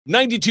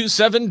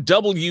92.7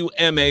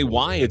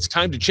 WMAY. It's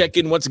time to check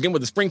in once again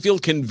with the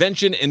Springfield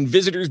Convention and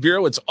Visitors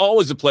Bureau. It's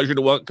always a pleasure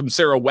to welcome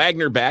Sarah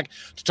Waggoner back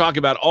to talk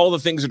about all the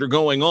things that are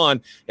going on.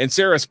 And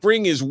Sarah,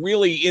 spring is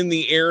really in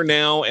the air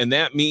now, and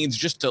that means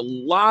just a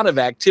lot of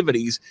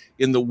activities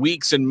in the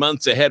weeks and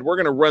months ahead. We're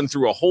going to run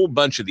through a whole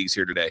bunch of these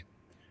here today.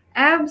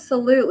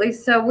 Absolutely.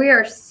 So we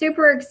are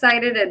super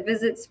excited at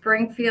Visit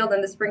Springfield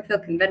and the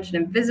Springfield Convention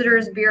and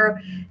Visitors Bureau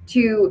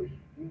to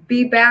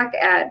be back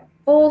at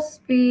full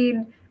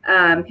speed.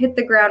 Hit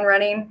the ground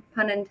running,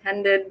 pun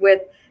intended,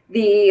 with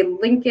the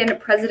Lincoln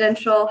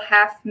Presidential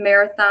Half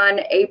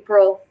Marathon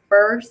April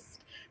 1st.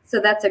 So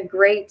that's a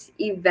great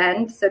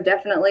event. So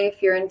definitely,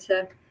 if you're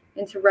into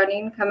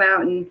running, come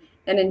out and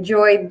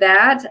enjoy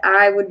that.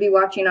 I would be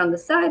watching on the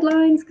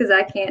sidelines because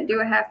I can't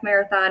do a half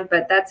marathon,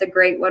 but that's a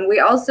great one. We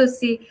also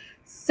see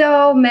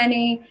so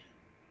many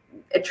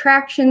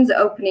attractions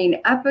opening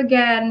up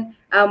again.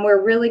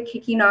 We're really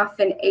kicking off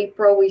in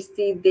April. We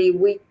see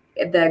the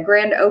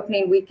grand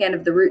opening weekend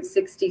of the Route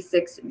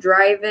 66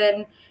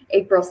 Drive-In,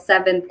 April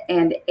 7th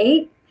and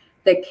 8th.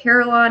 The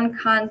Carillon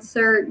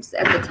concerts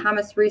at the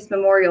Thomas Reese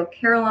Memorial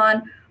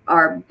Carillon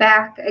are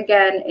back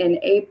again in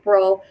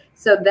April.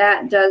 So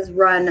that does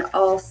run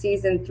all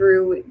season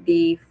through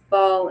the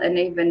fall and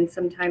even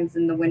sometimes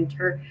in the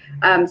winter.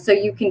 So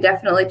you can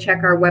definitely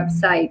check our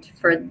website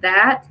for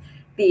that.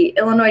 The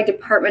Illinois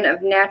Department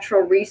of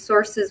Natural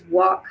Resources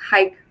Walk,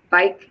 Hike,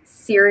 Bike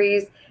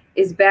series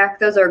is back.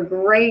 Those are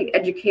great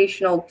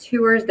educational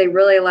tours. They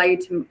really allow you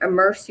to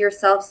immerse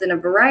yourselves in a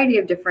variety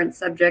of different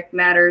subject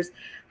matters.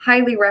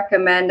 Highly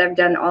recommend. I've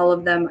done all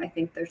of them. I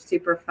think they're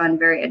super fun,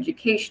 very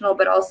educational,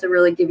 but also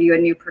really give you a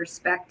new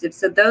perspective.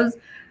 So those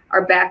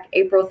are back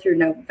April through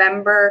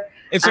November.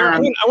 And Sarah,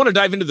 I want to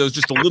dive into those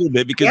just a little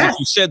bit because, as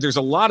you said, there's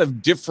a lot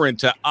of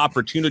different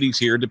opportunities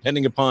here,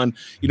 depending upon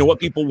what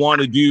people want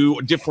to do,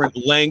 different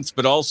lengths,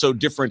 but also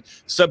different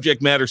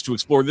subject matters to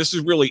explore. This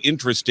is really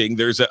interesting.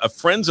 There's a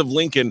Friends of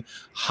Lincoln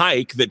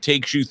hike that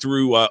takes you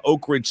through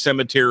Oak Ridge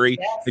Cemetery,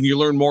 and you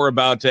learn more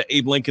about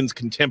Abe Lincoln's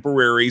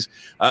contemporaries.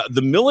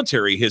 The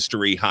military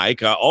history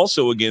hike,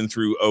 also again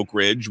through Oak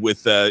Ridge,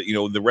 with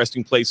the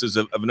resting places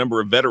of a number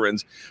of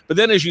veterans. But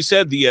then, as you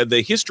said,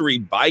 the history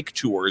bike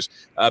tours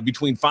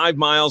between 5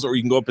 miles, or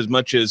you can go up as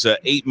much as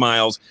 8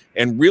 miles,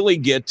 and really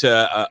get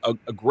a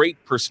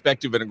great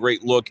perspective and a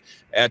great look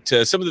at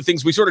some of the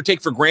things we sort of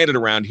take for granted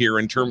around here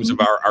in terms of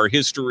our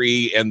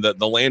history and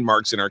the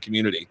landmarks in our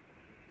community.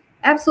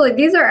 Absolutely.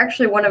 These are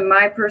actually one of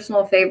my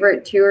personal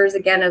favorite tours.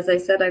 Again, as I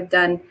said, I've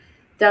done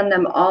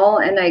them all,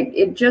 and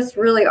it just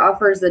really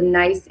offers a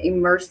nice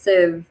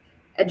immersive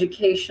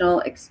educational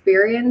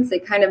experience.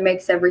 It kind of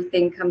makes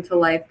everything come to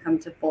life, come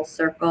to full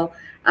circle.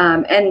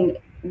 And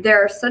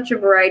there are such a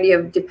variety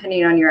of,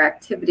 depending on your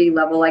activity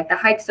level, like the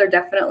hikes are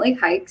definitely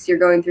hikes. You're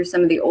going through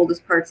some of the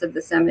oldest parts of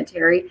the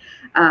cemetery.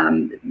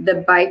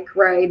 The bike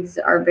rides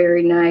are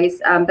very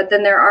nice. But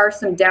then there are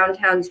some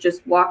downtowns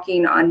just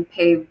walking on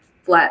paved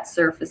flat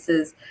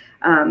surfaces.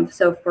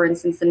 So for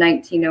instance, the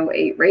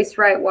 1908 Race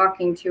Right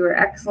walking tour,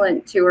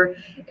 excellent tour.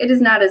 It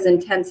is not as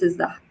intense as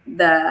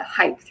the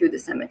hike through the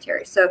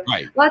cemetery. So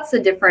lots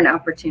of different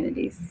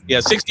opportunities. Yeah,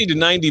 60 to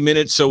 90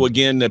 minutes. So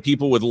again,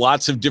 people with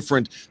lots of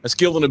different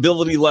skill and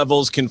ability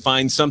levels can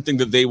find something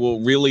that they will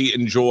really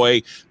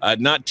enjoy.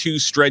 Not too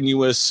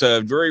strenuous,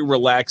 very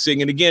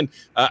relaxing. And again,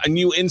 a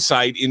new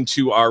insight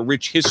into our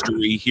rich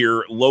history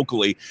here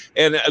locally.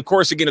 And of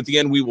course, again, at the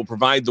end, we will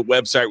provide the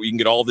website where you can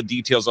get all the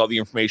details, all the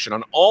information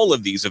on all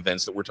of these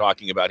events that we're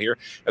talking about here,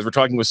 as we're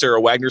talking with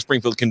Sarah Waggoner,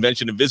 Springfield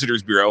Convention and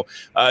Visitors Bureau.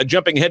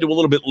 Jumping ahead to a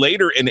little bit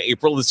later in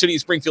April, the City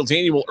of Springfield's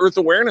annual Earth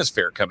Awareness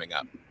Fair coming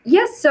up.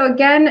 Yes, so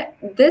again,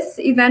 this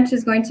event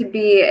is going to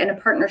be in a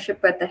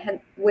partnership with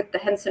the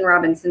Henson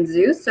Robinson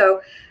Zoo.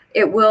 So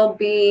it will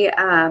be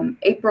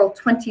April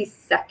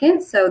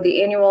 22nd. So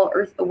the annual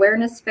Earth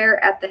Awareness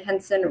Fair at the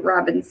Henson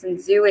Robinson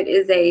Zoo. It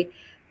is a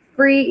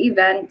free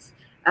event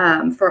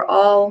for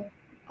all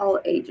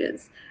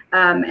ages.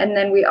 And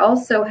then we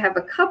also have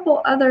a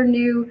couple other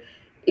new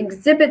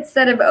exhibits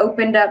that have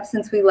opened up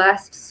since we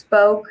last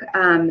spoke.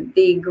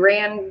 The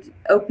grand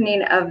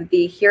opening of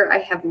the Here I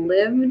Have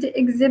Lived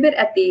exhibit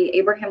at the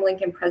Abraham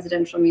Lincoln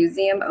Presidential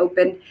Museum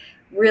opened.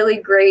 Really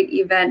great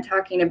event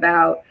talking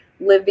about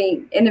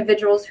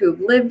individuals who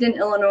have lived in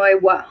Illinois,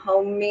 what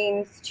home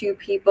means to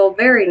people.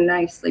 Very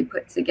nicely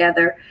put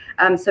together.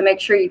 So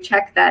make sure you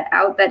check that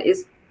out. That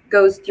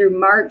goes through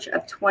March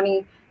of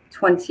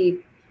 2020.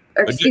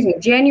 Or excuse me,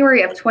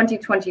 January of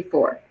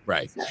 2024.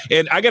 Right.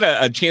 And I got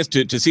a chance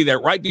to see that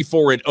right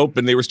before it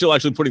opened. They were still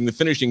actually putting the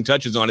finishing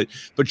touches on it.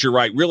 But you're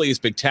right, really a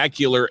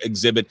spectacular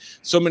exhibit.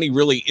 So many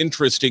really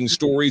interesting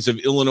stories of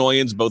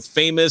Illinoisans, both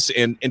famous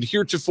and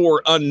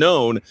heretofore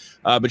unknown.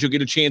 But you'll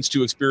get a chance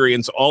to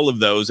experience all of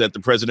those at the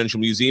Presidential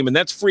Museum. And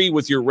that's free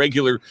with your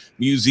regular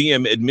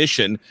museum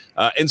admission.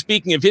 And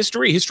speaking of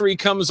history, History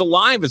Comes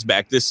Alive is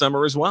back this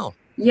summer as well.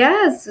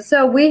 Yes,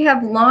 so we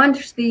have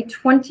launched the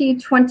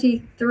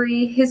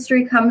 2023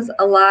 History Comes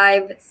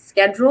Alive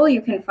schedule.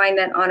 You can find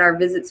that on our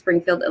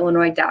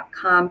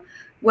visitspringfieldillinois.com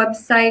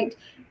website.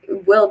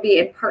 will be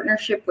in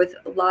partnership with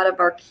a lot of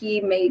our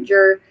key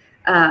major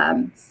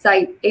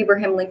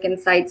Abraham Lincoln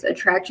sites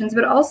attractions,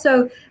 but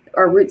also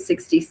our Route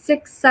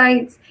 66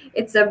 sites.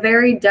 It's a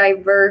very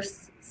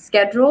diverse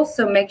schedule,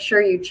 so make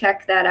sure you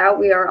check that out.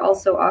 We are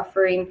also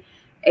offering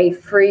a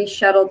free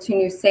shuttle to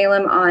New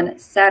Salem on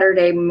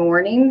Saturday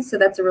morning, so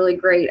that's a really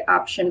great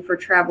option for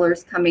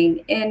travelers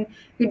coming in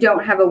who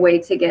don't have a way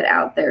to get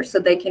out there. So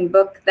they can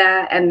book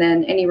that, and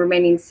then any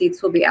remaining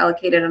seats will be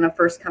allocated on a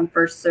first-come,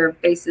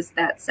 first-served basis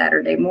that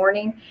Saturday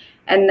morning.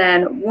 And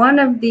then one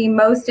of the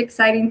most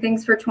exciting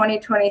things for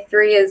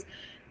 2023 is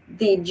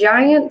the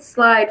giant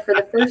slide for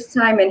the first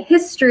time in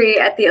history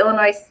at the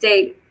Illinois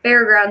State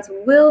Fairgrounds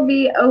will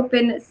be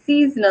open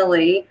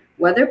seasonally,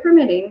 weather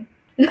permitting,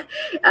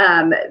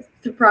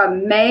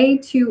 from May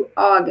to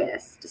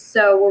August.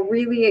 So we're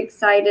really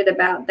excited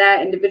about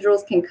that.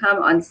 Individuals can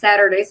come on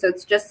Saturday, so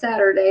it's just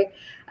Saturday,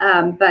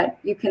 but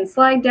you can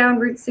slide down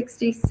Route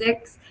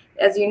 66.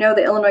 As you know,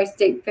 the Illinois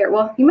State Fair,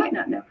 well, you might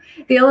not know,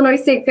 the Illinois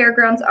State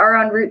Fairgrounds are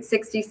on Route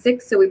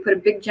 66, so we put a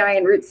big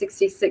giant Route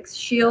 66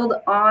 shield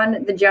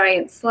on the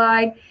giant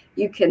slide.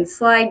 You can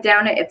slide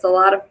down it. It's a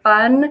lot of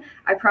fun.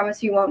 I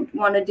promise you won't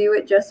want to do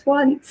it just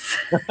once.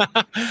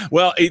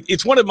 Well,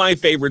 it's one of my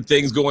favorite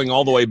things, going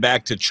all the way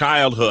back to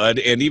childhood.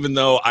 And even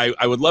though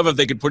I would love if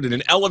they could put it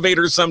in an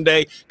elevator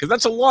someday, because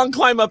that's a long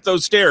climb up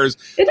those stairs.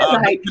 It is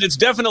but it's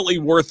definitely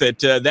worth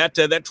it.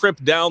 That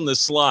trip down the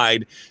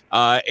slide.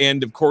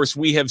 And of course,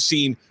 we have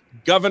seen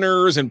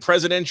governors and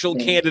presidential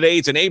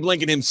candidates and Abe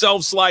Lincoln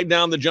himself slide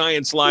down the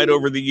giant slide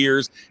over the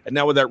years. And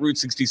now with that Route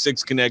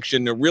 66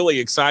 connection, really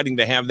exciting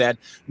to have that,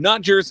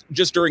 not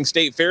just during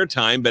state fair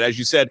time, but as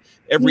you said,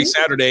 every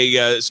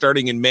Saturday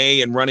starting in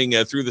May and running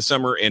through the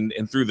summer and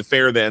through the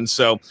fair then.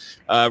 So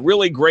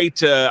really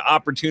great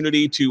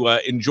opportunity to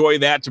enjoy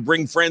that, to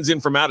bring friends in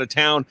from out of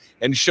town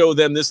and show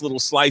them this little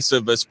slice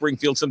of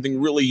Springfield,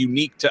 something really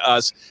unique to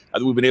us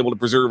that we've been able to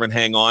preserve and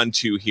hang on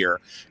to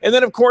here. And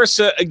then, of course,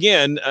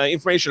 again,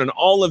 information on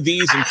all of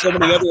these and so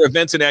many other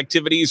events and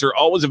activities are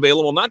always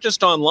available, not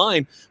just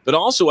online, but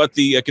also at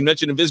the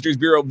Convention and Visitors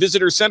Bureau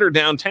Visitor Center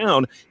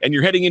downtown. And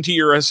you're heading into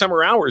your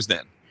summer hours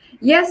then.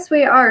 Yes,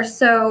 we are.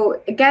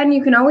 So again,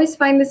 you can always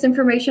find this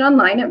information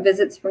online at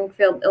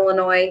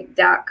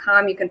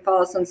visitspringfieldillinois.com. You can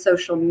follow us on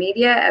social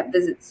media at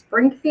Visit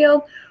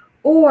Springfield,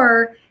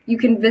 or you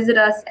can visit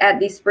us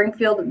at the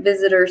Springfield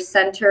Visitor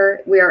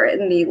Center. We are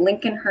in the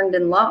Lincoln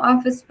Herndon Law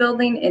Office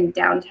building in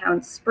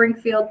downtown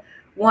Springfield,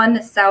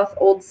 1 South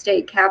Old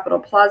State Capitol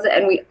Plaza,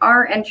 and we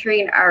are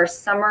entering our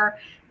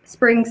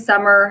spring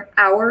summer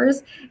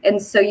hours,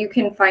 and so you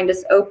can find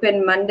us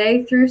open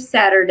Monday through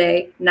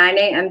Saturday, 9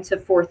 a.m. to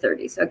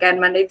 4:30. So again,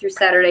 Monday through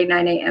Saturday,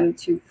 9 a.m.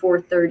 to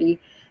 4:30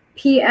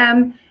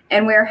 p.m.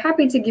 And we are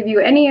happy to give you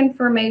any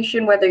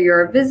information, whether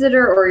you're a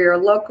visitor or you're a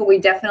local. We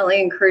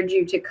definitely encourage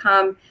you to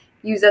come.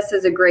 Use us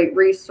as a great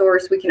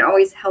resource. We can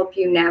always help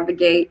you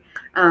navigate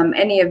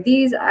any of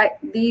these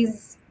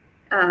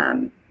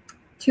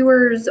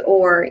tours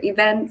or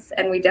events,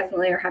 and we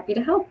definitely are happy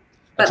to help.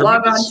 But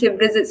log on to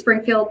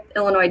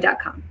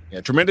visitspringfieldillinois.com.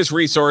 Yeah, tremendous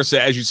resource,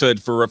 as you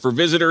said, for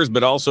visitors,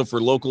 but also for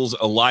locals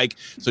alike.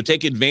 So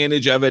take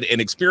advantage of it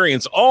and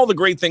experience all the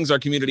great things our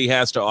community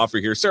has to offer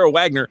here. Sarah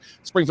Waggoner,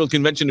 Springfield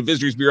Convention and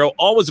Visitors Bureau,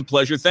 always a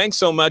pleasure. Thanks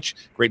so much.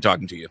 Great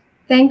talking to you.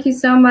 Thank you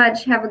so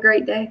much. Have a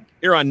great day.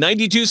 Here on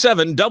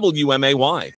 92.7 WMAY.